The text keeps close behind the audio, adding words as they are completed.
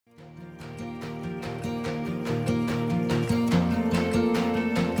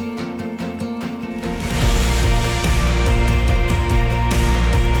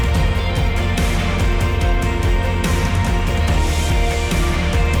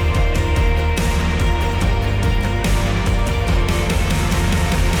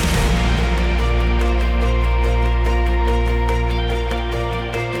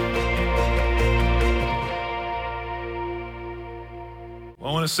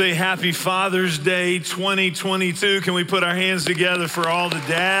say happy Father's Day 2022. Can we put our hands together for all the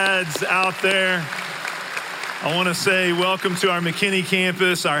dads out there? I want to say welcome to our McKinney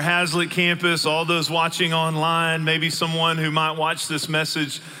campus, our Hazlitt campus, all those watching online, maybe someone who might watch this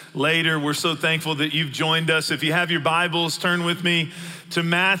message later. We're so thankful that you've joined us. If you have your Bibles, turn with me to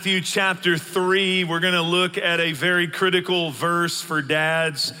Matthew chapter 3. We're going to look at a very critical verse for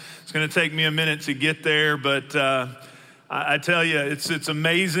dads. It's going to take me a minute to get there, but I tell you, it's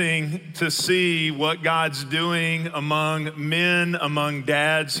amazing to see what God's doing among men, among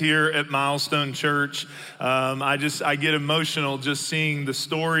dads here at Milestone Church. I get emotional just seeing the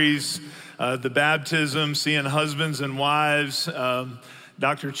stories, the baptism, seeing husbands and wives.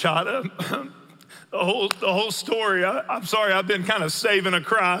 Dr. Chada, the whole story. I'm sorry, I've been kind of saving a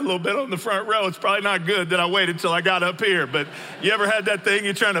cry a little bit on the front row. It's probably not good that I waited till I got up here, but you ever had that thing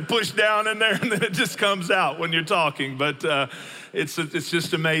you're trying to push down in there and then it just comes out when you're talking? But it's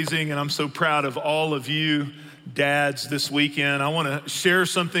just amazing, and I'm so proud of all of you dads this weekend. I want to share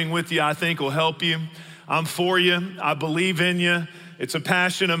something with you I think will help you. I'm for you. I believe in you. It's a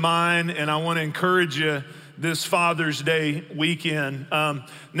passion of mine, and I want to encourage you this Father's Day weekend.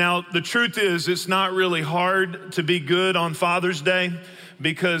 Now, the truth is, it's not really hard to be good on Father's Day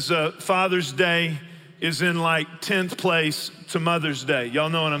because Father's Day is in like 10th place to Mother's Day. Y'all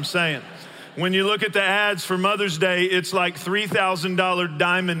know what I'm saying? When you look at the ads for Mother's Day, it's like $3,000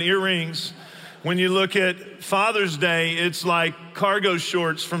 diamond earrings. When you look at Father's Day, it's like cargo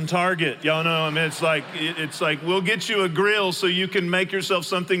shorts from Target. Y'all know, I mean, it's like we'll get you a grill so you can make yourself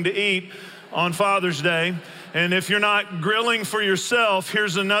something to eat on Father's Day. And if you're not grilling for yourself,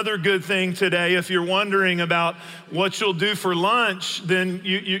 here's another good thing today. If you're wondering about what you'll do for lunch, then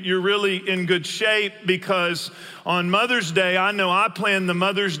you're really in good shape, because on Mother's Day, I know I planned the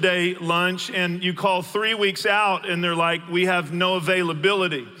Mother's Day lunch, and you call 3 weeks out and they're like, we have no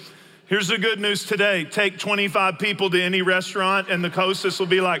availability. Here's the good news today. Take 25 people to any restaurant and the hostess will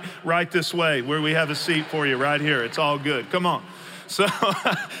be like, right this way, where we have a seat for you right here. It's all good. Come on.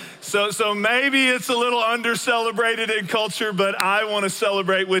 So maybe it's a little under-celebrated in culture, but I want to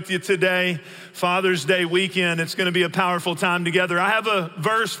celebrate with you today, Father's Day weekend. It's going to be a powerful time together. I have a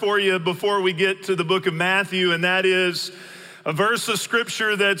verse for you before we get to the book of Matthew, and that is a verse of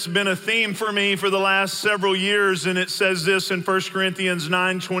scripture that's been a theme for me for the last several years, and it says this in 1 Corinthians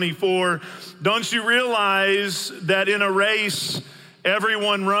 9:24. Don't you realize that in a race,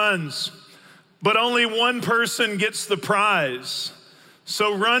 everyone runs, but only one person gets the prize?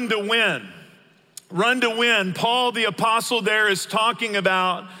 So run to win. Run to win. Paul the apostle there is talking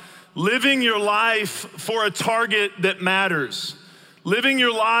about living your life for a target that matters. Living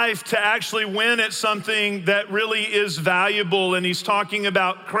your life to actually win at something that really is valuable. And he's talking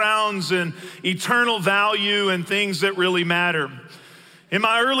about crowns and eternal value and things that really matter. In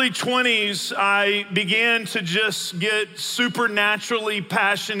my early 20s, I began to just get supernaturally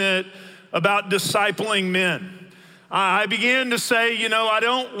passionate about discipling men. I began to say, I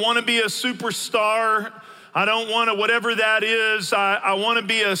don't want to be a superstar. I don't want to, whatever that is. I want to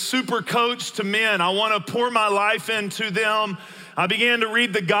be a super coach to men. I want to pour my life into them. I began to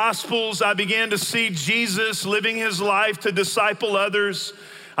read the Gospels. I began to see Jesus living his life to disciple others.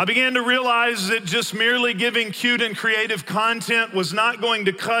 I began to realize that just merely giving cute and creative content was not going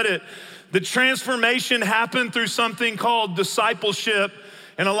to cut it. The transformation happened through something called discipleship.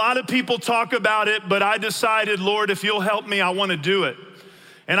 And a lot of people talk about it, but I decided, Lord, if you'll help me, I want to do it.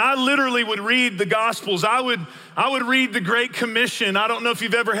 And I literally would read the Gospels. I would read the Great Commission. I don't know if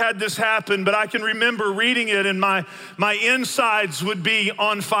you've ever had this happen, but I can remember reading it and my insides would be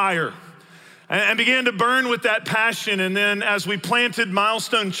on fire and began to burn with that passion. And then as we planted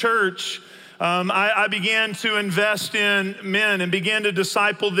Milestone Church, I began to invest in men and began to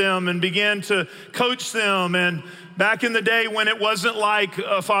disciple them and began to coach them. And back in the day when it wasn't like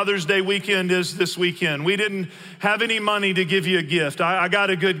a Father's Day weekend is this weekend, we didn't have any money to give you a gift. I got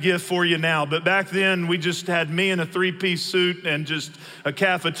a good gift for you now, but back then we just had me in a 3-piece suit and just a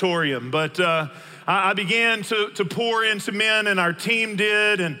cafetorium. But I began to pour into men, and our team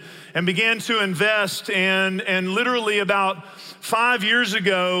did, and began to invest. And literally about 5 years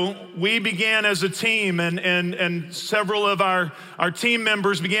ago, we began as a team, and several of our team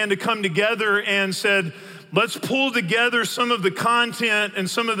members began to come together and said, let's pull together some of the content and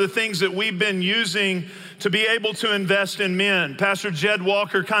some of the things that we've been using to be able to invest in men. Pastor Jed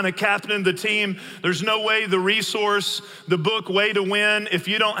Walker kind of captained the team. There's no way the resource, the book Way to Win, if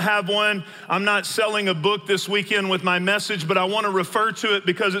you don't have one, I'm not selling a book this weekend with my message, but I want to refer to it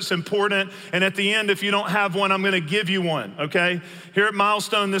because it's important. And at the end, if you don't have one, I'm going to give you one, okay? Here at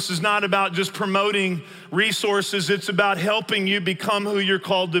Milestone, this is not about just promoting resources. It's about helping you become who you're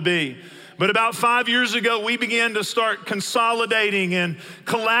called to be. But about 5 years ago, we began to start consolidating and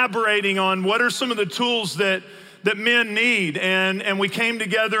collaborating on what are some of the tools that men need. And we came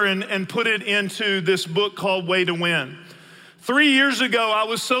together and put it into this book called Way to Win. 3 years ago, I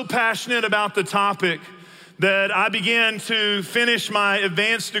was so passionate about the topic that I began to finish my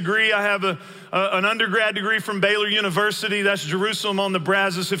advanced degree. I have an undergrad degree from Baylor University. That's Jerusalem on the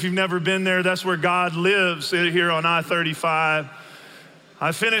Brazos. If you've never been there, that's where God lives here on I-35.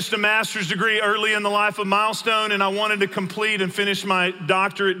 I finished a master's degree early in the life of Milestone, and I wanted to complete and finish my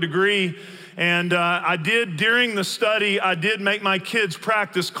doctorate degree. And I did, during the study, I did make my kids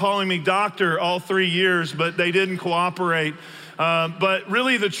practice calling me doctor all 3 years, but they didn't cooperate. But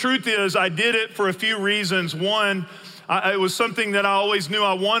really the truth is I did it for a few reasons. One, it was something that I always knew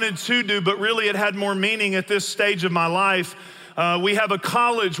I wanted to do, but really it had more meaning at this stage of my life. We have a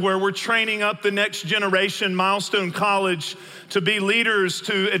college where we're training up the next generation, Milestone College, to be leaders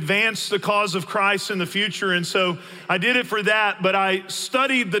to advance the cause of Christ in the future. And so I did it for that, but I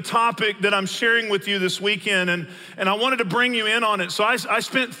studied the topic that I'm sharing with you this weekend, and I wanted to bring you in on it. So I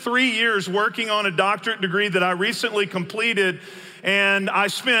spent 3 years working on a doctorate degree that I recently completed, and I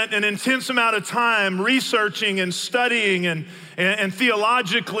spent an intense amount of time researching and studying and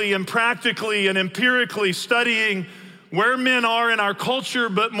theologically and practically and empirically studying where men are in our culture,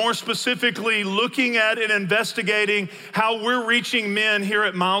 but more specifically looking at and investigating how we're reaching men here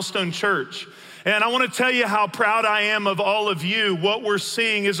at Milestone Church. And I want to tell you how proud I am of all of you. What we're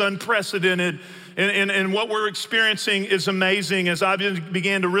seeing is unprecedented, and what we're experiencing is amazing as I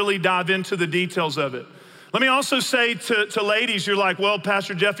began to really dive into the details of it. Let me also say to ladies, you're like, well,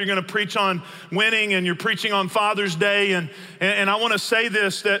 Pastor Jeff, you're going to preach on winning and you're preaching on Father's Day. And I want to say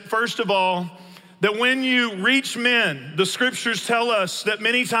this, that first of all, that when you reach men, the scriptures tell us that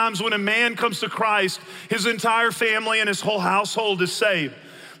many times when a man comes to Christ, his entire family and his whole household is saved.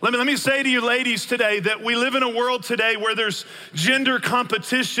 Let me say to you ladies today that we live in a world today where there's gender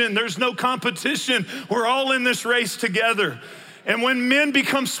competition. There's no competition. We're all in this race together. And when men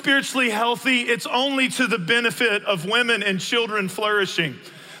become spiritually healthy, it's only to the benefit of women and children flourishing.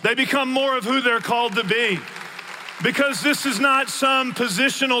 They become more of who they're called to be. Because this is not some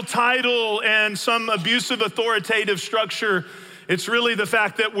positional title and some abusive authoritative structure. It's really the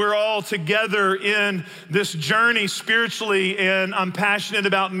fact that we're all together in this journey spiritually, and I'm passionate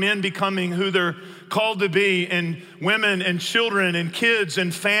about men becoming who they're called to be, and women and children and kids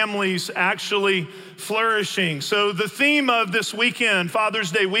and families actually flourishing. So the theme of this weekend,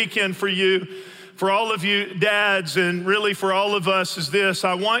 Father's Day weekend for you, for all of you dads, and really for all of us is this: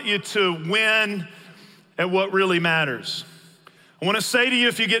 I want you to win at what really matters. I want to say to you,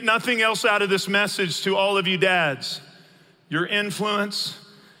 if you get nothing else out of this message, to all of you dads, your influence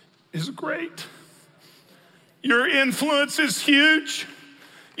is great. Your influence is huge.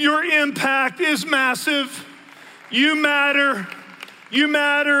 Your impact is massive. You matter. You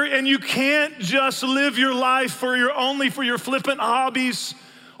matter, and you can't just live your life only for your flippant hobbies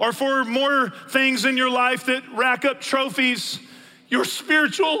or for more things in your life that rack up trophies. Your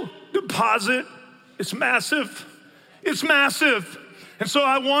spiritual deposit is massive. It's massive. And so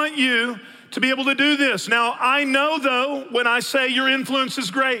I want you to be able to do this. Now, I know though, when I say your influence is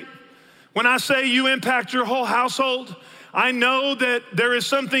great, when I say you impact your whole household, I know that there is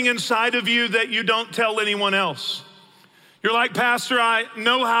something inside of you that you don't tell anyone else. You're like, Pastor, I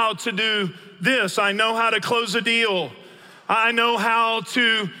know how to do this. I know how to close a deal. I know how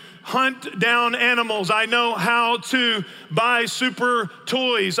to hunt down animals. I know how to buy super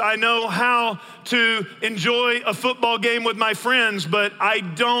toys. I know how to enjoy a football game with my friends, but I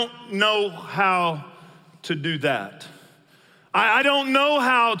don't know how to do that. I don't know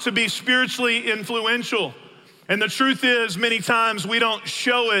how to be spiritually influential. And the truth is, many times we don't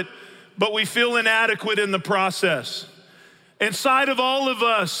show it, but we feel inadequate in the process. Inside of all of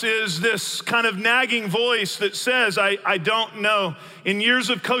us is this kind of nagging voice that says, I don't know. In years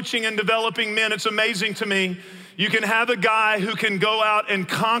of coaching and developing men, it's amazing to me. You can have a guy who can go out and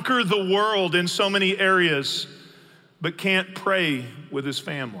conquer the world in so many areas, but can't pray with his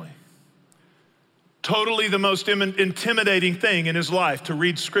family. Totally the most intimidating thing in his life, to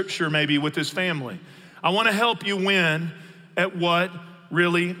read scripture maybe with his family. I want to help you win at what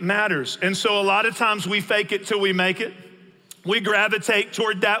really matters. And so a lot of times we fake it till we make it. We gravitate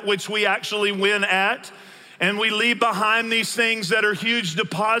toward that which we actually win at, and we leave behind these things that are huge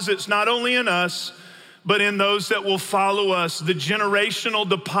deposits, not only in us, but in those that will follow us, the generational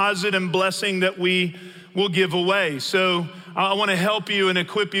deposit and blessing that we will give away. So I wanna help you and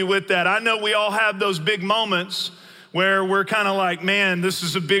equip you with that. I know we all have those big moments where we're kind of like, man, this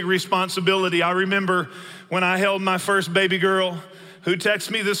is a big responsibility. I remember when I held my first baby girl who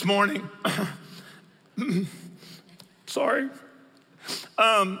texted me this morning. Sorry.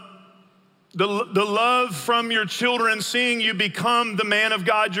 The love from your children, seeing you become the man of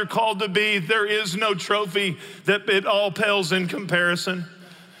God you're called to be, there is no trophy that it all pales in comparison.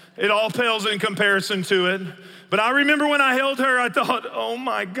 It all pales in comparison to it. But I remember when I held her, I thought, oh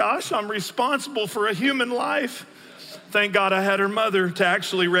my gosh, I'm responsible for a human life. Thank God I had her mother to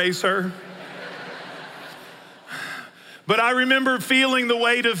actually raise her. But I remember feeling the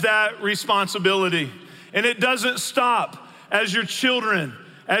weight of that responsibility. And it doesn't stop as your children,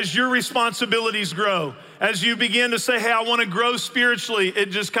 as your responsibilities grow, as you begin to say, hey, I want to grow spiritually,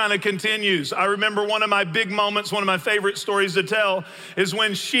 it just kind of continues. I remember one of my big moments, one of my favorite stories to tell is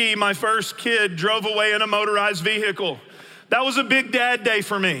when she, my first kid, drove away in a motorized vehicle. That was a big dad day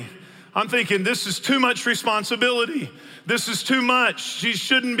for me. I'm thinking, this is too much responsibility. This is too much. She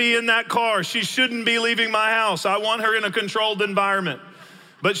shouldn't be in that car. She shouldn't be leaving my house. I want her in a controlled environment.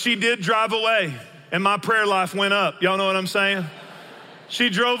 But she did drive away, and my prayer life went up. Y'all know what I'm saying? She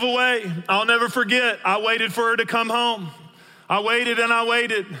drove away. I'll never forget. I waited for her to come home. I waited and I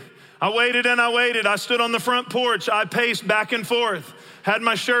waited. I waited and I waited. I stood on the front porch. I paced back and forth, had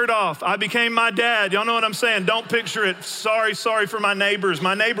my shirt off. I became my dad. Y'all know what I'm saying? Don't picture it. Sorry for my neighbors.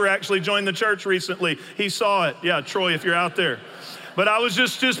 My neighbor actually joined the church recently. He saw it. Yeah, Troy, if you're out there. But I was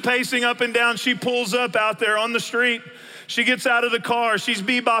just pacing up and down. She pulls up out there on the street. She gets out of the car. She's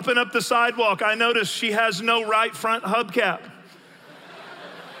bebopping up the sidewalk. I notice she has no right front hubcap.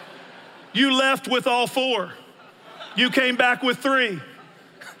 You left with all 4. You came back with 3.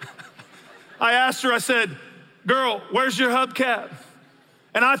 I asked her, I said, girl, where's your hubcap?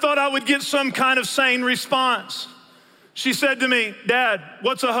 And I thought I would get some kind of sane response. She said to me, Dad,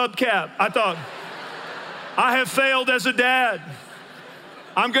 what's a hubcap? I thought, I have failed as a dad.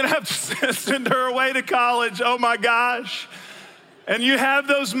 I'm gonna have to send her away to college. Oh my gosh. And you have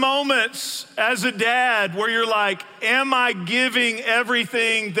those moments as a dad where you're like, am I giving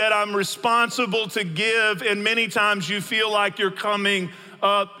everything that I'm responsible to give? And many times you feel like you're coming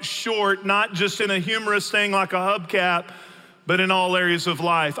up short, not just in a humorous thing like a hubcap, but in all areas of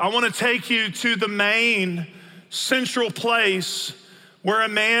life. I want to take you to the main central place where a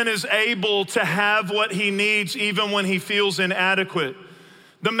man is able to have what he needs even when he feels inadequate.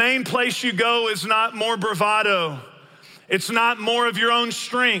 The main place you go is not more bravado. It's not more of your own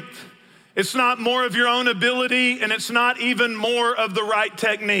strength. It's not more of your own ability, and it's not even more of the right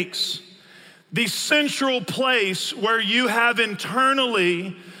techniques. The central place where you have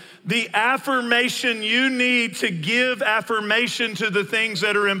internally the affirmation you need to give affirmation to the things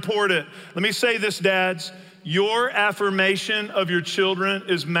that are important. Let me say this, dads. Your affirmation of your children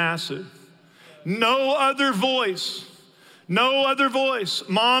is massive. No other voice. No other voice.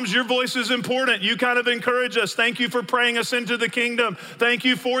 Moms, your voice is important. You kind of encourage us. Thank you for praying us into the kingdom. Thank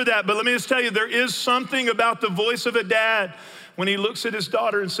you for that. But let me just tell you, there is something about the voice of a dad when he looks at his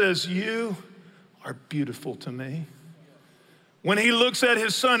daughter and says, you are beautiful to me. When he looks at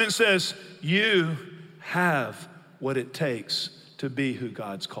his son and says, you have what it takes to be who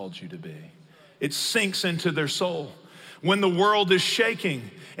God's called you to be. It sinks into their soul. When the world is shaking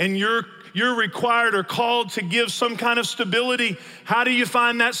and you're required or called to give some kind of stability, how do you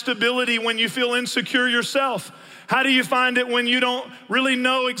find that stability when you feel insecure yourself? How do you find it when you don't really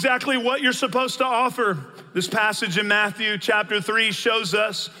know exactly what you're supposed to offer? This passage in Matthew chapter 3 shows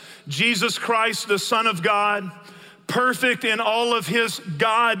us Jesus Christ, the Son of God, perfect in all of his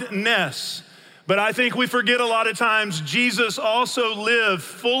godness. But I think we forget a lot of times Jesus also lived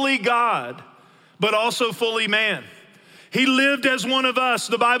fully God, but also fully man. He lived as one of us.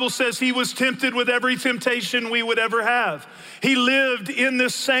 The Bible says he was tempted with every temptation we would ever have. He lived in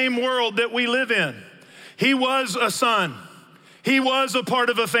this same world that we live in. He was a son. He was a part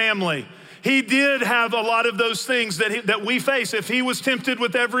of a family. He did have a lot of those things that we face. If he was tempted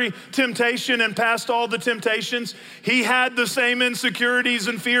with every temptation and passed all the temptations, he had the same insecurities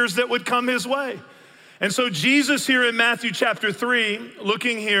and fears that would come his way. And so Jesus here in Matthew chapter 3,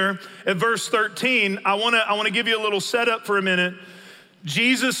 looking here at verse 13, I wanna give you a little setup for a minute.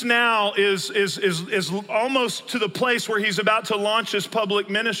 Jesus now is almost to the place where he's about to launch his public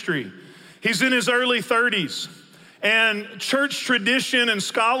ministry. He's in his early 30s. And church tradition and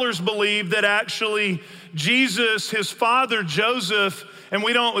scholars believe that actually Jesus, his father Joseph, and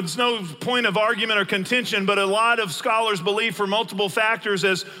it's no point of argument or contention, but a lot of scholars believe for multiple factors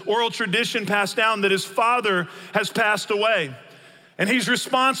as oral tradition passed down that his father has passed away. And he's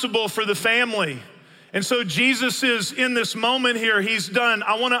responsible for the family. And so Jesus is in this moment here,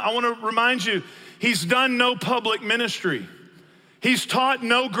 I wanna remind you, he's done no public ministry. He's taught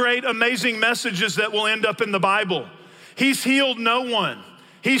no great, amazing messages that will end up in the Bible. He's healed no one.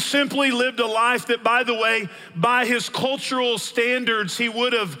 He simply lived a life that, by the way, by his cultural standards, he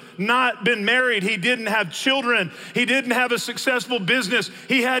would have not been married. He didn't have children. He didn't have a successful business.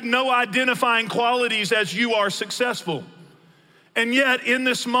 He had no identifying qualities as you are successful. And yet, in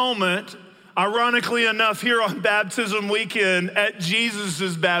this moment, ironically enough, here on baptism weekend, at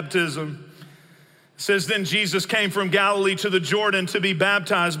Jesus' baptism, it says, then Jesus came from Galilee to the Jordan to be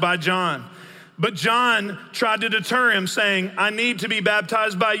baptized by John. But John tried to deter him, saying, I need to be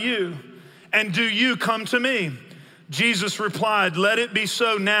baptized by you, and do you come to me? Jesus replied, let it be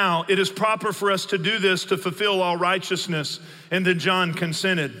so now. It is proper for us to do this to fulfill all righteousness. And then John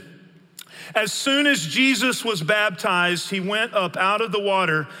consented. As soon as Jesus was baptized, he went up out of the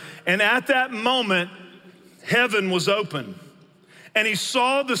water, and at that moment, heaven was open. And he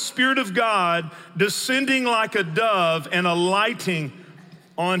saw the Spirit of God descending like a dove and alighting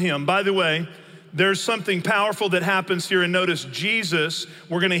on him. By the way, there's something powerful that happens here, and notice Jesus,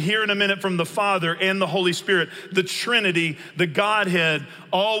 we're gonna hear in a minute from the Father and the Holy Spirit, the Trinity, the Godhead,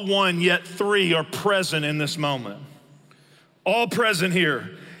 all one yet three are present in this moment. All present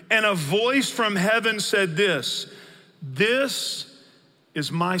here. And a voice from heaven said this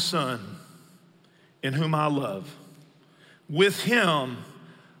is my Son in whom I love. With him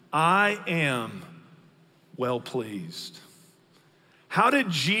I am well pleased. How did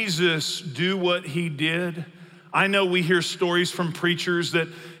Jesus do what he did? I know we hear stories from preachers that,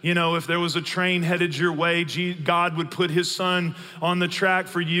 if there was a train headed your way, God would put his son on the track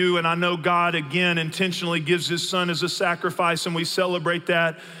for you. And I know God, again, intentionally gives his son as a sacrifice, and we celebrate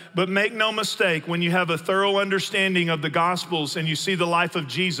that. But make no mistake, when you have a thorough understanding of the Gospels and you see the life of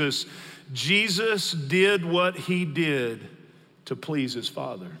Jesus, Jesus did what he did to please his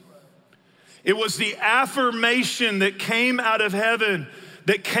Father. It was the affirmation that came out of heaven,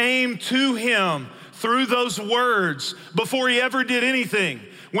 that came to him through those words before he ever did anything.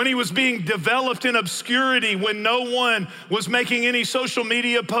 When he was being developed in obscurity, when no one was making any social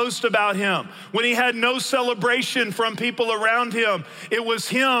media post about him, when he had no celebration from people around him, it was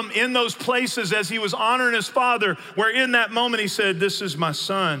him in those places as he was honoring his Father, where in that moment he said, this is my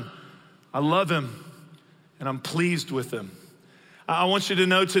Son. I love him and I'm pleased with him. I want you to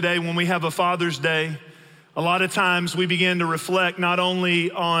know today, when we have a Father's Day, a lot of times we begin to reflect not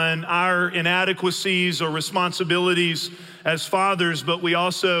only on our inadequacies or responsibilities as fathers, but we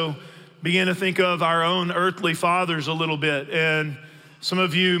also begin to think of our own earthly fathers a little bit. And some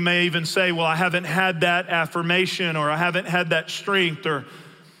of you may even say, well, I haven't had that affirmation, or I haven't had that strength, or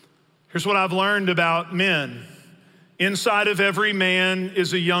here's what I've learned about men. Inside of every man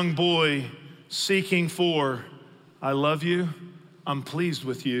is a young boy seeking for, I love you, I'm pleased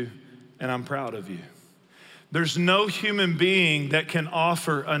with you, and I'm proud of you. There's no human being that can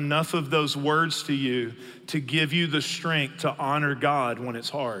offer enough of those words to you to give you the strength to honor God when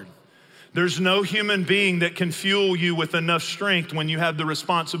it's hard. There's no human being that can fuel you with enough strength when you have the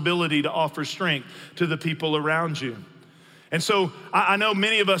responsibility to offer strength to the people around you. And so I know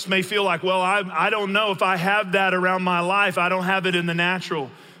many of us may feel like, well, I don't know if I have that around my life. I don't have it in the natural.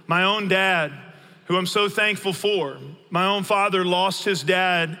 My own dad, who I'm so thankful for, my own father lost his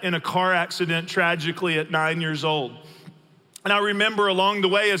dad in a car accident tragically at 9 years old. And I remember along the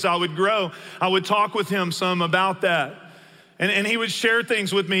way as I would grow, I would talk with him some about that. And he would share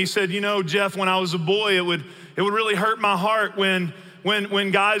things with me. He said, Jeff, when I was a boy, it would really hurt my heart when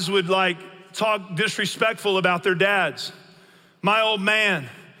guys would talk disrespectful about their dads. My old man,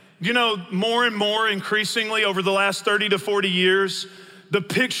 more and more increasingly over the last 30 to 40 years, the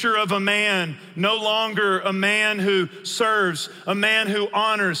picture of a man, no longer a man who serves, a man who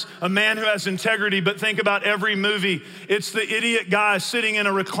honors, a man who has integrity. But think about every movie. It's the idiot guy sitting in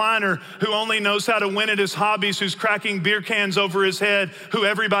a recliner who only knows how to win at his hobbies, who's cracking beer cans over his head, who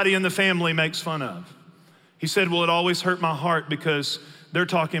everybody in the family makes fun of. He said, well, it always hurt my heart because they're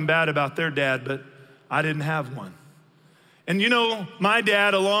talking bad about their dad, but I didn't have one. And my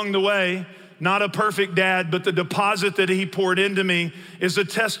dad along the way not a perfect dad, but the deposit that he poured into me is a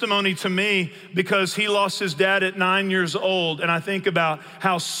testimony to me because he lost his dad at 9 years old. And I think about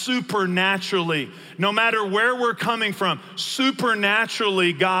how supernaturally, no matter where we're coming from,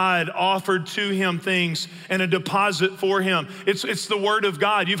 supernaturally God offered to him things and a deposit for him. It's the word of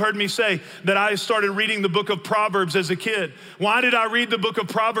God. You've heard me say that I started reading the book of Proverbs as a kid. Why did I read the book of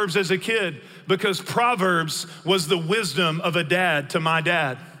Proverbs as a kid? Because Proverbs was the wisdom of a dad to my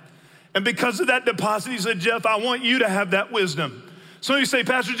dad. And because of that deposit, he said, Jeff, I want you to have that wisdom. So you say,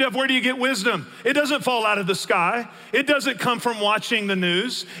 Pastor Jeff, where do you get wisdom? It doesn't fall out of the sky. It doesn't come from watching the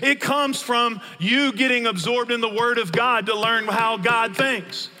news. It comes from you getting absorbed in the word of God to learn how God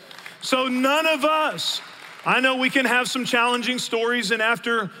thinks. So none of us, I know we can have some challenging stories, and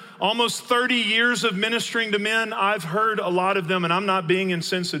after almost 30 years of ministering to men, I've heard a lot of them, and I'm not being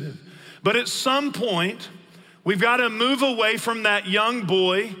insensitive. But at some point, we've got to move away from that young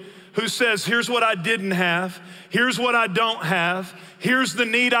boy who says, here's what I didn't have, here's what I don't have, here's the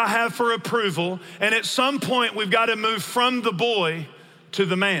need I have for approval. And at some point, we've got to move from the boy to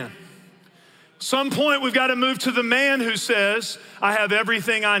the man. Some point, we've got to move to the man who says, I have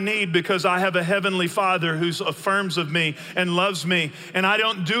everything I need because I have a heavenly Father who affirms of me and loves me. And I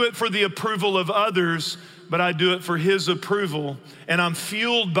don't do it for the approval of others, but I do it for his approval. And I'm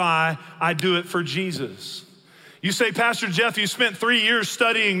fueled by, I do it for Jesus. You say, Pastor Jeff, you spent 3 years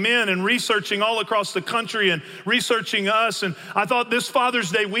studying men and researching all across the country and researching us. And I thought this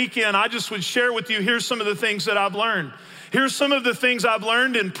Father's Day weekend, I just would share with you, here's some of the things that I've learned. Here's some of the things I've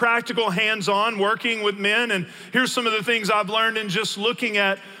learned in practical hands-on working with men. And here's some of the things I've learned in just looking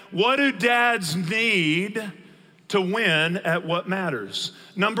at what do dads need to win at what matters.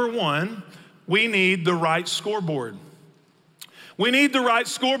 Number one, we need the right scoreboard. We need the right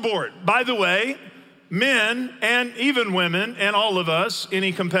scoreboard. By the way, men and even women and all of us,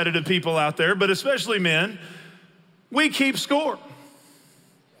 any competitive people out there, but especially men, we keep score.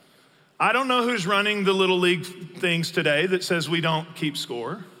 I don't know who's running the little league things today that says we don't keep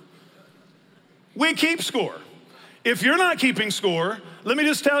score. We keep score. If you're not keeping score, let me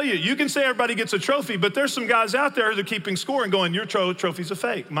just tell you, you can say everybody gets a trophy, but there's some guys out there that are keeping score and going, your trophy's a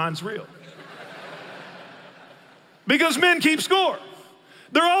fake, mine's real. Because men keep score.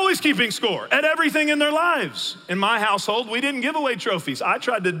 They're always keeping score at everything in their lives. In my household, we didn't give away trophies. I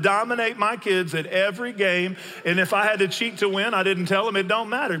tried to dominate my kids at every game, and if I had to cheat to win, I didn't tell them it don't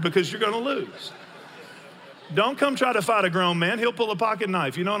matter because you're gonna lose. Don't come try to fight a grown man. He'll pull a pocket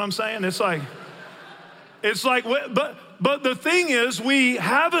knife. You know what I'm saying? It's like, but the thing is, we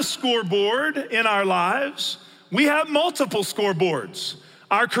have a scoreboard in our lives. We have multiple scoreboards.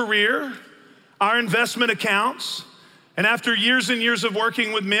 Our career, our investment accounts. And after years and years of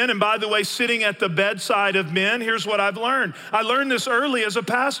working with men, and by the way, sitting at the bedside of men, here's what I've learned. I learned this early as a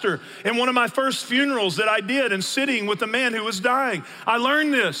pastor in one of my first funerals that I did and sitting with a man who was dying. I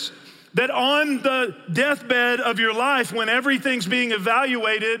learned this, that on the deathbed of your life, when everything's being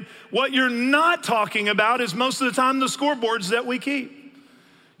evaluated, what you're not talking about is most of the time the scoreboards that we keep.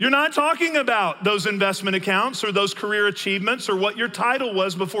 You're not talking about those investment accounts or those career achievements or what your title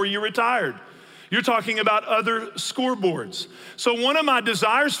was before you retired. You're talking about other scoreboards. So one of my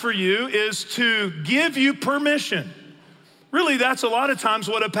desires for you is to give you permission. Really, that's a lot of times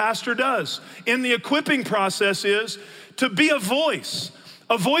what a pastor does. In the equipping process is to be a voice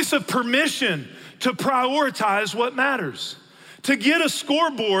of permission to prioritize what matters. To get a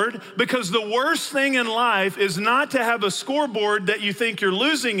scoreboard, because the worst thing in life is not to have a scoreboard that you think you're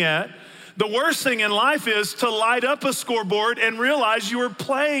losing at. The worst thing in life is to light up a scoreboard and realize you were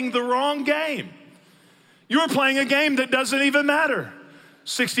playing the wrong game. You were playing a game that doesn't even matter.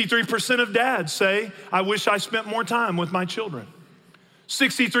 63% of dads say, I wish I spent more time with my children.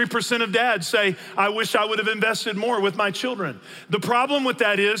 63% of dads say, I wish I would have invested more with my children. The problem with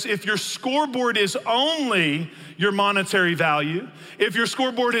that is if your scoreboard is only your monetary value, if your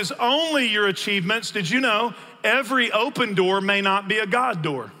scoreboard is only your achievements, did you know every open door may not be a God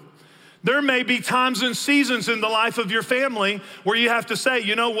door? There may be times and seasons in the life of your family where you have to say,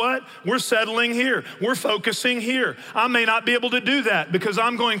 you know what? We're settling here. We're focusing here. I may not be able to do that because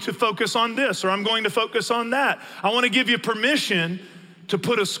I'm going to focus on this or I'm going to focus on that. I want to give you permission to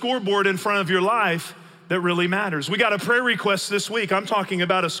put a scoreboard in front of your life that really matters. We got a prayer request this week. I'm talking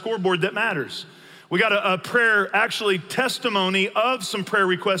about a scoreboard that matters. We got a prayer, actually testimony of some prayer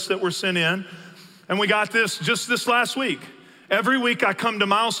requests that were sent in. And we got this just this last week. Every week I come to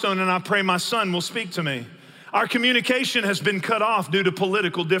Milestone and I pray my son will speak to me. Our communication has been cut off due to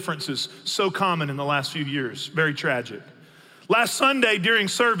political differences, so common in the last few years, very tragic. Last Sunday during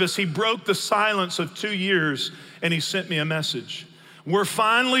service, he broke the silence of 2 years and he sent me a message. We're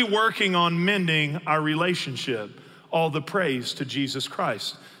finally working on mending our relationship. All the praise to Jesus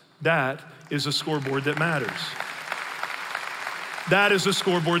Christ. That is a scoreboard that matters. That is a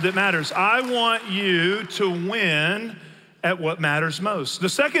scoreboard that matters. I want you to win at what matters most. The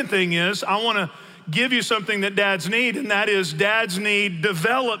second thing is, I want to give you something that dads need, and that is dads need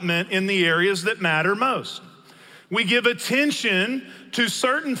development in the areas that matter most. We give attention to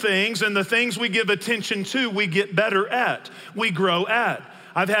certain things, and the things we give attention to, we get better at, we grow at.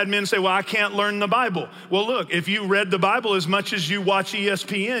 I've had men say, well, I can't learn the Bible. Well, look, if you read the Bible as much as you watch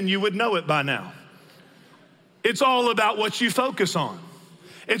ESPN, you would know it by now. It's all about what you focus on.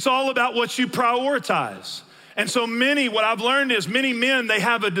 It's all about what you prioritize. And so what I've learned is many men, they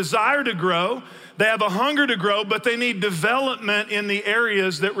have a desire to grow, they have a hunger to grow, but they need development in the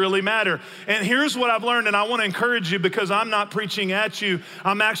areas that really matter. And here's what I've learned, and I want to encourage you because I'm not preaching at you.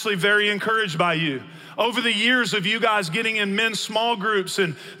 I'm actually very encouraged by you. Over the years of you guys getting in men's small groups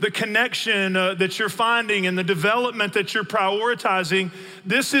and the connection that you're finding and the development that you're prioritizing,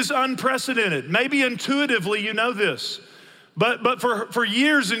 this is unprecedented. Maybe intuitively you know this. But for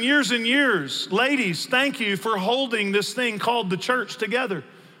years and years and years, ladies, thank you for holding this thing called the church together.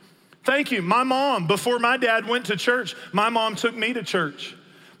 Thank you. My mom, before my dad went to church, my mom took me to church.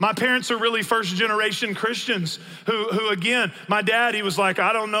 My parents are really first generation Christians who again, my dad, he was like,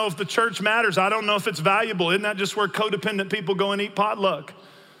 I don't know if the church matters. I don't know if it's valuable. Isn't that just where codependent people go and eat potluck?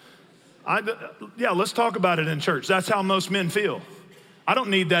 Yeah, let's talk about it in church. That's how most men feel. I don't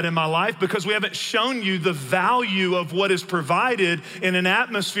need that in my life because we haven't shown you the value of what is provided in an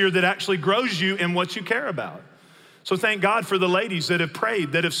atmosphere that actually grows you in what you care about. So thank God for the ladies that have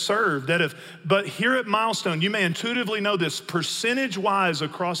prayed, that have served, but here at Milestone, you may intuitively know this, percentage-wise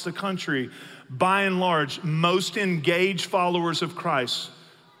across the country, by and large, most engaged followers of Christ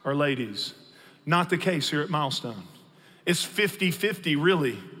are ladies. Not the case here at Milestone. It's 50-50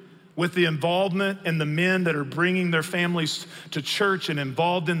 really, with the involvement and the men that are bringing their families to church and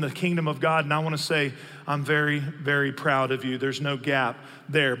involved in the kingdom of God. And I want to say, I'm very, very proud of you. There's no gap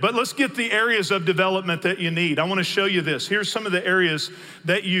there. But let's get the areas of development that you need. I want to show you this. Here's some of the areas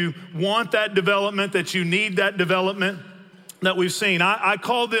that you want that development, that you need that development that we've seen. I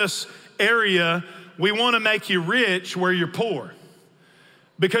call this area, we want to make you rich where you're poor.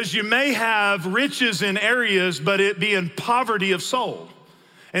 Because you may have riches in areas, but it be in poverty of soul.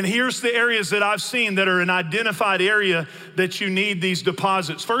 And here's the areas that I've seen that are an identified area that you need these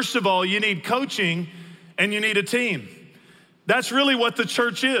deposits. First of all, you need coaching and you need a team. That's really what the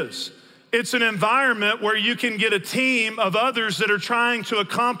church is. It's an environment where you can get a team of others that are trying to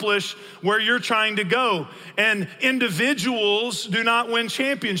accomplish where you're trying to go. And individuals do not win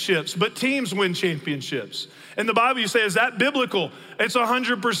championships, but teams win championships. In the Bible, you say, is that biblical? It's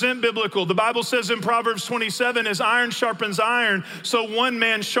 100% biblical. The Bible says in Proverbs 27, as iron sharpens iron, so one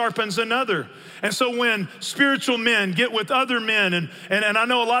man sharpens another. And so when spiritual men get with other men, and I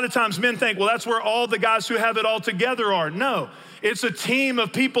know a lot of times men think, well, that's where all the guys who have it all together are. No, it's a team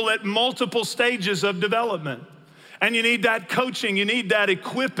of people at multiple stages of development. And you need that coaching, you need that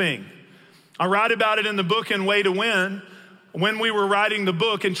equipping. I write about it in the book In Way to Win. When we were writing the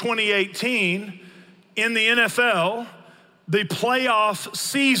book in 2018, in the NFL, the playoff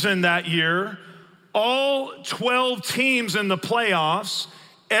season that year, all 12 teams in the playoffs,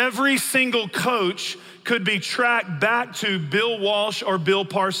 every single coach could be tracked back to Bill Walsh or Bill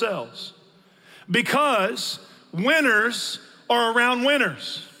Parcells. Because winners are around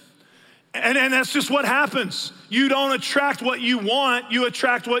winners. And that's just what happens. You don't attract what you want, you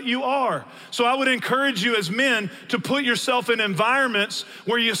attract what you are. So I would encourage you as men to put yourself in environments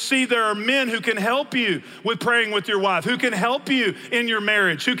where you see there are men who can help you with praying with your wife, who can help you in your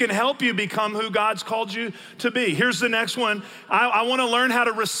marriage, who can help you become who God's called you to be. Here's the next one. I want to learn how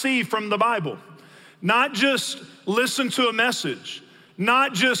to receive from the Bible. Not just listen to a message,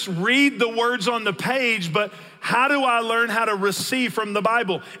 not just read the words on the page, but how do I learn how to receive from the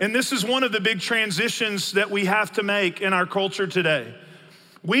Bible? And this is one of the big transitions that we have to make in our culture today.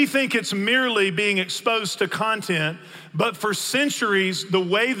 We think it's merely being exposed to content, but for centuries, the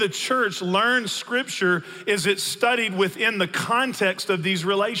way the church learned Scripture is it's studied within the context of these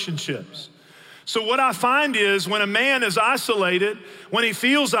relationships. So what I find is when a man is isolated, when he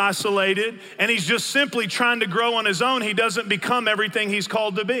feels isolated, and he's just simply trying to grow on his own, he doesn't become everything he's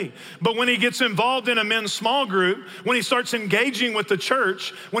called to be. But when he gets involved in a men's small group, when he starts engaging with the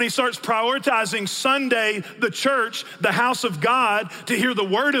church, when he starts prioritizing Sunday, the church, the house of God, to hear the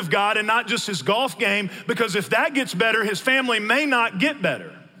word of God and not just his golf game, because if that gets better, his family may not get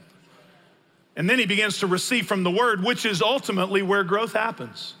better. And then he begins to receive from the word, which is ultimately where growth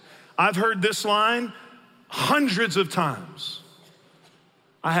happens. I've heard this line hundreds of times.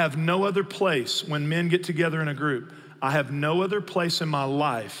 I have no other place when men get together in a group. I have no other place in my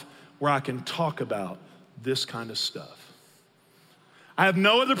life where I can talk about this kind of stuff. I have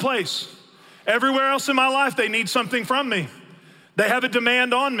no other place. Everywhere else in my life, they need something from me. They have a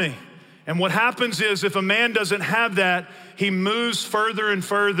demand on me. And what happens is if a man doesn't have that, he moves further and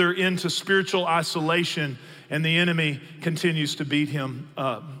further into spiritual isolation, and the enemy continues to beat him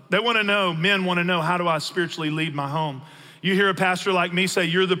up. They want to know, men want to know, how do I spiritually lead my home? You hear a pastor like me say,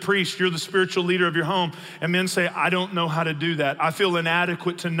 you're the priest, you're the spiritual leader of your home. And men say, I don't know how to do that. I feel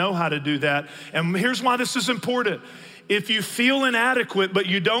inadequate to know how to do that. And here's why this is important. If you feel inadequate, but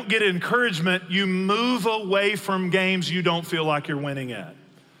you don't get encouragement, you move away from games you don't feel like you're winning at.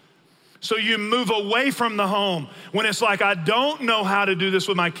 So you move away from the home when it's like, I don't know how to do this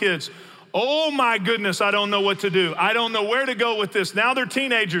with my kids. Oh my goodness, I don't know what to do. I don't know where to go with this. Now they're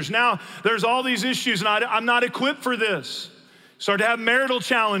teenagers. Now there's all these issues and I'm not equipped for this. Start to have marital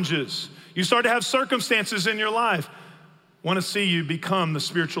challenges. You start to have circumstances in your life. Want to see you become the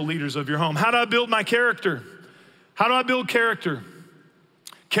spiritual leaders of your home. How do I build my character? How do I build character?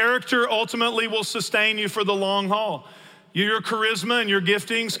 Character ultimately will sustain you for the long haul. Your charisma and your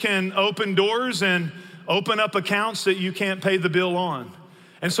giftings can open doors and open up accounts that you can't pay the bill on.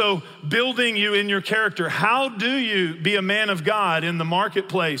 And so building you in your character, how do you be a man of God in the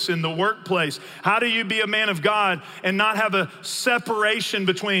marketplace, in the workplace? How do you be a man of God and not have a separation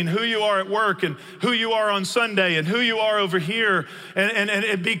between who you are at work and who you are on Sunday and who you are over here? And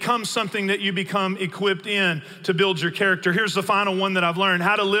it becomes something that you become equipped in to build your character. Here's the final one that I've learned,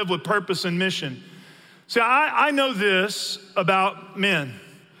 how to live with purpose and mission. See, I know this about men.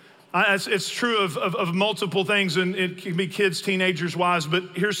 It's true of multiple things, and it can be kids, teenagers, wives, but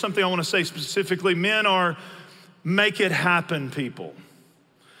here's something I want to say specifically. Men are make it happen people.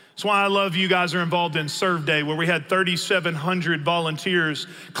 That's why I love you guys are involved in Serve Day, where we had 3,700 volunteers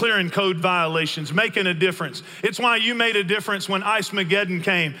clearing code violations, making a difference. It's why you made a difference when Ice-Mageddon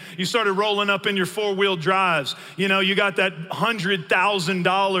came. You started rolling up in your four-wheel drives. You know, you got that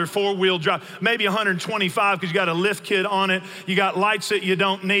 $100,000 four-wheel drive, maybe 125 because you got a lift kit on it. You got lights that you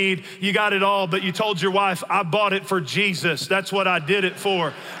don't need. You got it all, but you told your wife, I bought it for Jesus. That's what I did it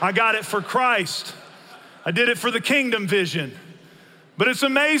for. I got it for Christ. I did it for the kingdom vision. But it's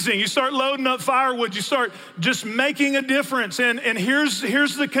amazing. You start loading up firewood. You start just making a difference. And here's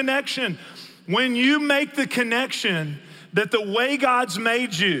the connection. When you make the connection that the way God's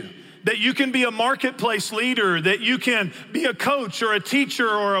made you, that you can be a marketplace leader, that you can be a coach or a teacher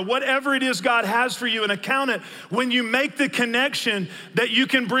or whatever it is God has for you, an accountant, when you make the connection that you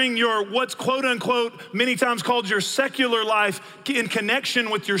can bring your what's quote unquote many times called your secular life in connection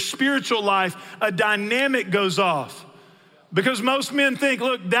with your spiritual life, a dynamic goes off. Because most men think,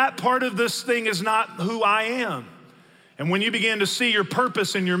 look, that part of this thing is not who I am. And when you begin to see your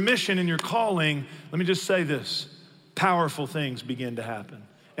purpose and your mission and your calling, let me just say this, powerful things begin to happen.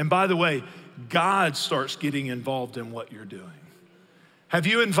 And by the way, God starts getting involved in what you're doing. Have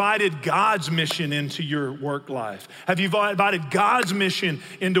you invited God's mission into your work life? Have you invited God's mission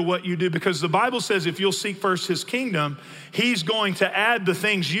into what you do? Because the Bible says if you'll seek first his kingdom, he's going to add the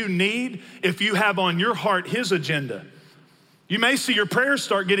things you need if you have on your heart his agenda. You may see your prayers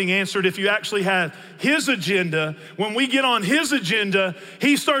start getting answered if you actually have his agenda. When we get on his agenda,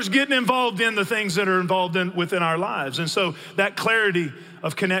 he starts getting involved in the things that are involved within our lives. And so that clarity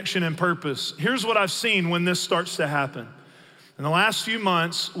of connection and purpose. Here's what I've seen when this starts to happen. In the last few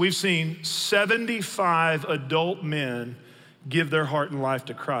months, we've seen 75 adult men give their heart and life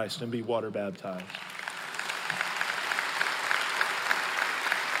to Christ and be water baptized.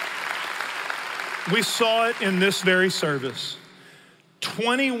 We saw it in this very service.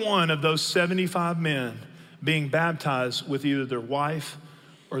 21 of those 75 men being baptized with either their wife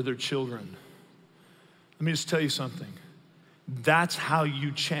or their children. Let me just tell you something. That's how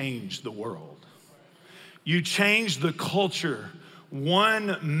you change the world. You change the culture.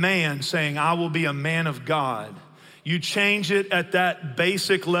 One man saying, I will be a man of God. You change it at that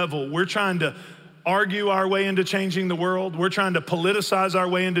basic level. We're trying to argue our way into changing the world. We're trying to politicize our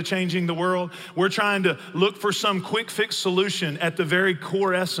way into changing the world. We're trying to look for some quick fix solution. At the very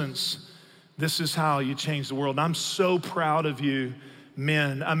core essence, this is how you change the world. And I'm so proud of you,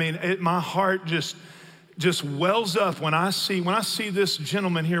 men. I mean, my heart just wells up when I see this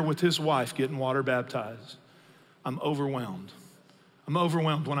gentleman here with his wife getting water baptized. I'm overwhelmed. I'm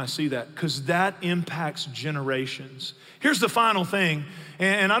overwhelmed when I see that because that impacts generations. Here's the final thing,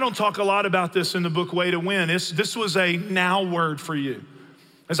 and I don't talk a lot about this in the book Way to Win. This was a now word for you.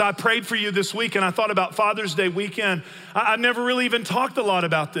 As I prayed for you this week and I thought about Father's Day weekend, I've never really even talked a lot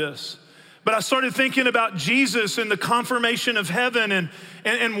about this. But I started thinking about Jesus and the confirmation of heaven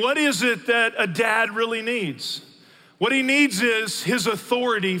and what is it that a dad really needs? What he needs is his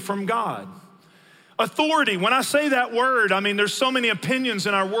authority from God. Authority, when I say that word, I mean, there's so many opinions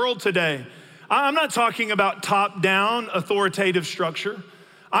in our world today. I'm not talking about top-down authoritative structure.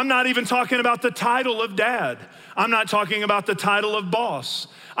 I'm not even talking about the title of dad. I'm not talking about the title of boss.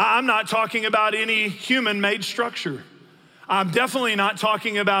 I'm not talking about any human-made structure. I'm definitely not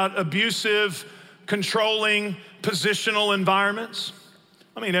talking about abusive, controlling, positional environments.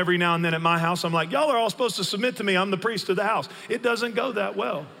 I mean, every now and then at my house, I'm like, y'all are all supposed to submit to me. I'm the priest of the house. It doesn't go that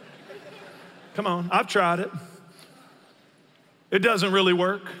well. Come on, I've tried it. It doesn't really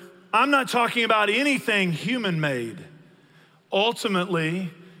work. I'm not talking about anything human-made. Ultimately,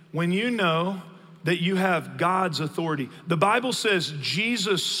 when you know that you have God's authority, the Bible says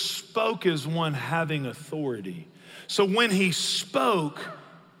Jesus spoke as one having authority. So when he spoke,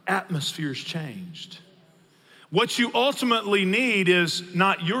 atmospheres changed. What you ultimately need is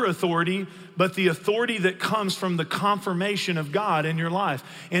not your authority, but the authority that comes from the confirmation of God in your life.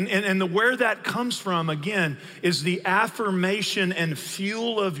 And where that comes from, again, is the affirmation and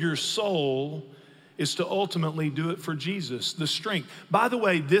fuel of your soul is to ultimately do it for Jesus, the strength. By the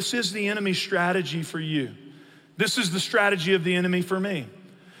way, this is the enemy's strategy for you. This is the strategy of the enemy for me.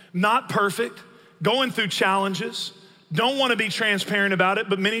 Not perfect, going through challenges, don't want to be transparent about it,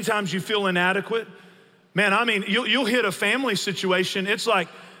 but many times you feel inadequate. Man, I mean, you'll hit a family situation. It's like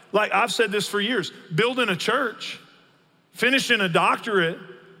I've said this for years, building a church, finishing a doctorate,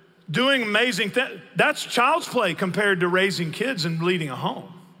 doing amazing things. That's child's play compared to raising kids and leading a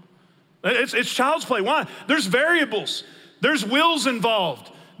home. It's child's play. Why? There's variables. There's wills involved.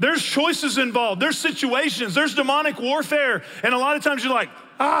 There's choices involved. There's situations. There's demonic warfare. And a lot of times you're like,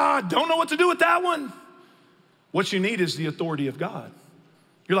 don't know what to do with that one. What you need is the authority of God.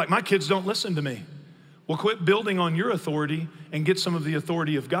 You're like, my kids don't listen to me. Well, quit building on your authority and get some of the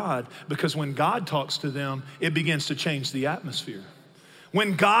authority of God, because when God talks to them, it begins to change the atmosphere.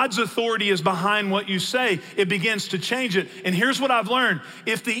 When God's authority is behind what you say, it begins to change it. And here's what I've learned.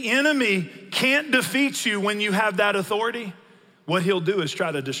 If the enemy can't defeat you when you have that authority, what he'll do is try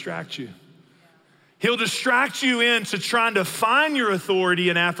to distract you. He'll distract you into trying to find your authority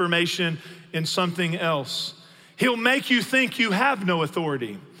and affirmation in something else. He'll make you think you have no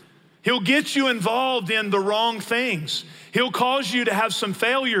authority. He'll get you involved in the wrong things. He'll cause you to have some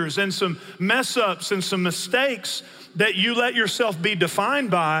failures and some mess ups and some mistakes that you let yourself be defined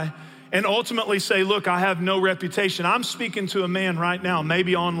by, and ultimately say, look, I have no reputation. I'm speaking to a man right now,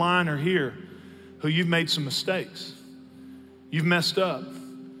 maybe online or here, who you've made some mistakes. You've messed up.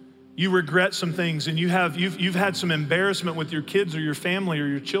 You regret some things, and you've had some embarrassment with your kids or your family or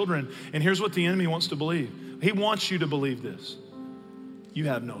your children. And here's what the enemy wants to believe. He wants you to believe this. You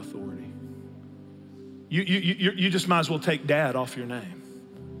have no authority. You just might as well take dad off your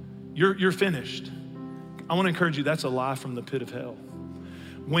name. You're finished. I want to encourage you, that's a lie from the pit of hell.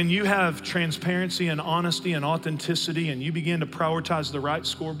 When you have transparency and honesty and authenticity, and you begin to prioritize the right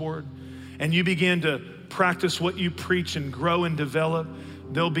scoreboard, and you begin to practice what you preach and grow and develop,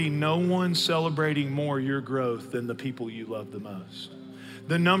 there'll be no one celebrating more your growth than the people you love the most.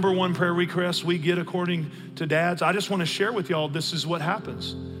 The number one prayer request we get according to dads, I just want to share with y'all, this is what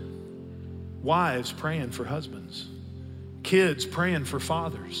happens. Wives praying for husbands. Kids praying for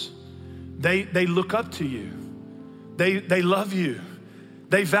fathers. They look up to you. They love you.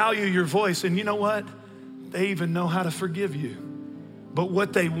 They value your voice. And you know what? They even know how to forgive you. But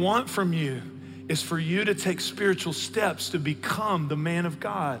what they want from you is for you to take spiritual steps to become the man of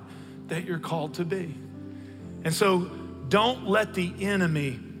God that you're called to be. And so don't let the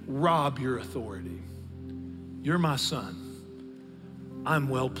enemy rob your authority. You're my son. I'm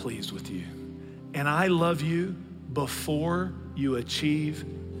well pleased with you. And I love you before you achieve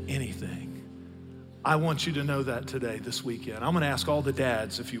anything. I want you to know that today, this weekend. I'm gonna ask all the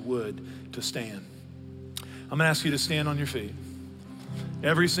dads, if you would, to stand. I'm gonna ask you to stand on your feet.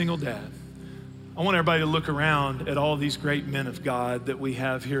 Every single dad. I want everybody to look around at all these great men of God that we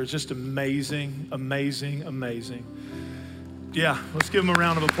have here. It's just amazing, amazing, amazing. Yeah, let's give them a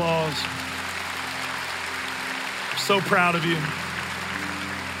round of applause. I'm so proud of you.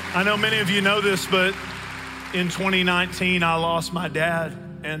 I know many of you know this, but in 2019, I lost my dad,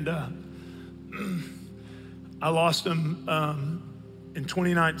 and I lost him in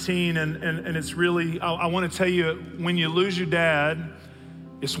 2019, and it's really, I want to tell you, when you lose your dad,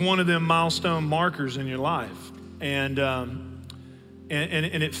 it's one of them milestone markers in your life, and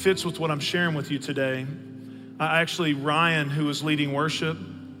it fits with what I'm sharing with you today. Ryan, who was leading worship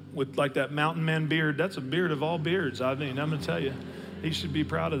with like that mountain man beard, that's a beard of all beards. I mean, I'm gonna tell you, He should be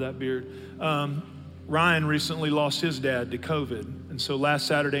proud of that beard. Ryan recently lost his dad to COVID. And so last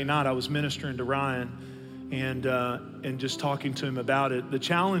Saturday night, I was ministering to Ryan and just talking to him about it. The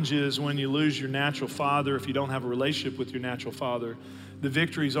challenge is when you lose your natural father, if you don't have a relationship with your natural father, the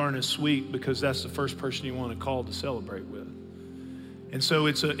victories aren't as sweet because that's the first person you want to call to celebrate with. And so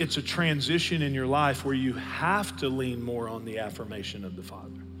it's a transition in your life where you have to lean more on the affirmation of the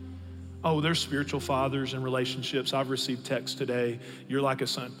Father. Oh, there's spiritual fathers and relationships. I've received texts today, you're like a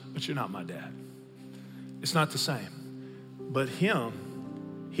son, but you're not my dad. It's not the same. But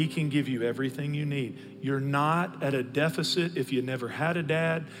him, he can give you everything you need. You're not at a deficit if you never had a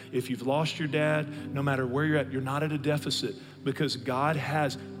dad, if you've lost your dad, no matter where you're at, you're not at a deficit because God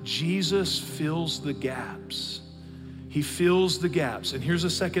has, Jesus fills the gaps. He fills the gaps. And here's the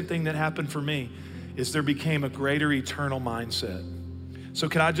second thing that happened for me is there became a greater eternal mindset. So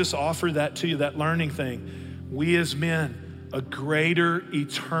can I just offer that to you, that learning thing? We as men, a greater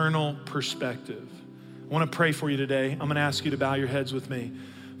eternal perspective. I want to pray for you today. I'm going to ask you to bow your heads with me.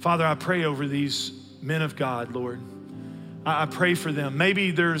 Father, I pray over these men of God, Lord. I pray for them.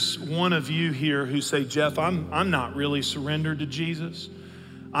 Maybe there's one of you here who say, Jeff, I'm not really surrendered to Jesus.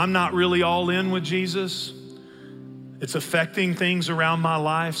 I'm not really all in with Jesus. It's affecting things around my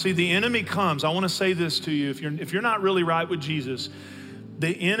life. See, the enemy comes. I want to say this to you. If you're not really right with Jesus,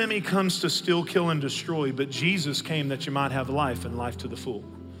 the enemy comes to steal, kill, and destroy, but Jesus came that you might have life and life to the full.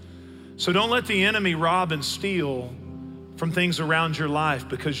 So don't let the enemy rob and steal from things around your life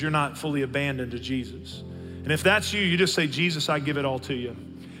because you're not fully abandoned to Jesus. And if that's you, you just say, Jesus, I give it all to you.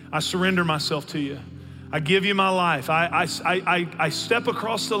 I surrender myself to you. I give you my life. I step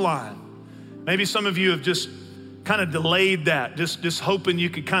across the line. Maybe some of you have just kind of delayed that, just hoping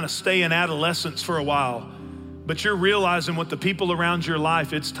you could kind of stay in adolescence for a while. But you're realizing with the people around your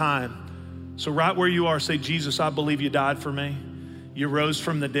life, it's time. So right where you are, say, Jesus, I believe you died for me. You rose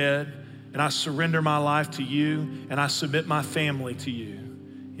from the dead, and I surrender my life to you, and I submit my family to you.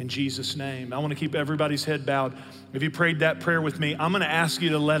 In Jesus' name. I want to keep everybody's head bowed. If you prayed that prayer with me, I'm going to ask you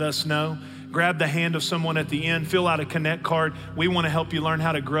to let us know. Grab the hand of someone at the end, fill out a connect card. We want to help you learn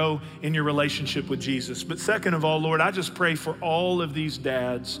how to grow in your relationship with Jesus. But second of all, Lord, I just pray for all of these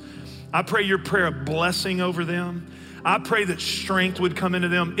dads. I pray your prayer of blessing over them. I pray that strength would come into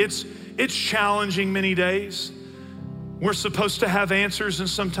them. It's challenging many days. We're supposed to have answers and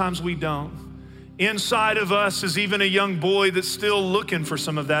sometimes we don't. Inside of us is even a young boy that's still looking for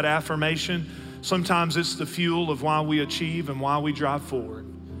some of that affirmation. Sometimes it's the fuel of why we achieve and why we drive forward.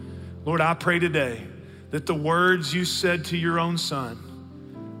 Lord, I pray today that the words you said to your own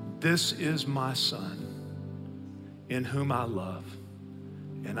son, this is my son in whom I love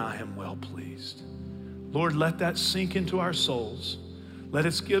and I am well pleased. Lord, let that sink into our souls. Let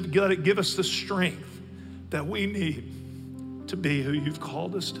it give us the strength that we need to be who you've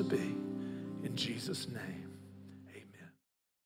called us to be. In Jesus' name.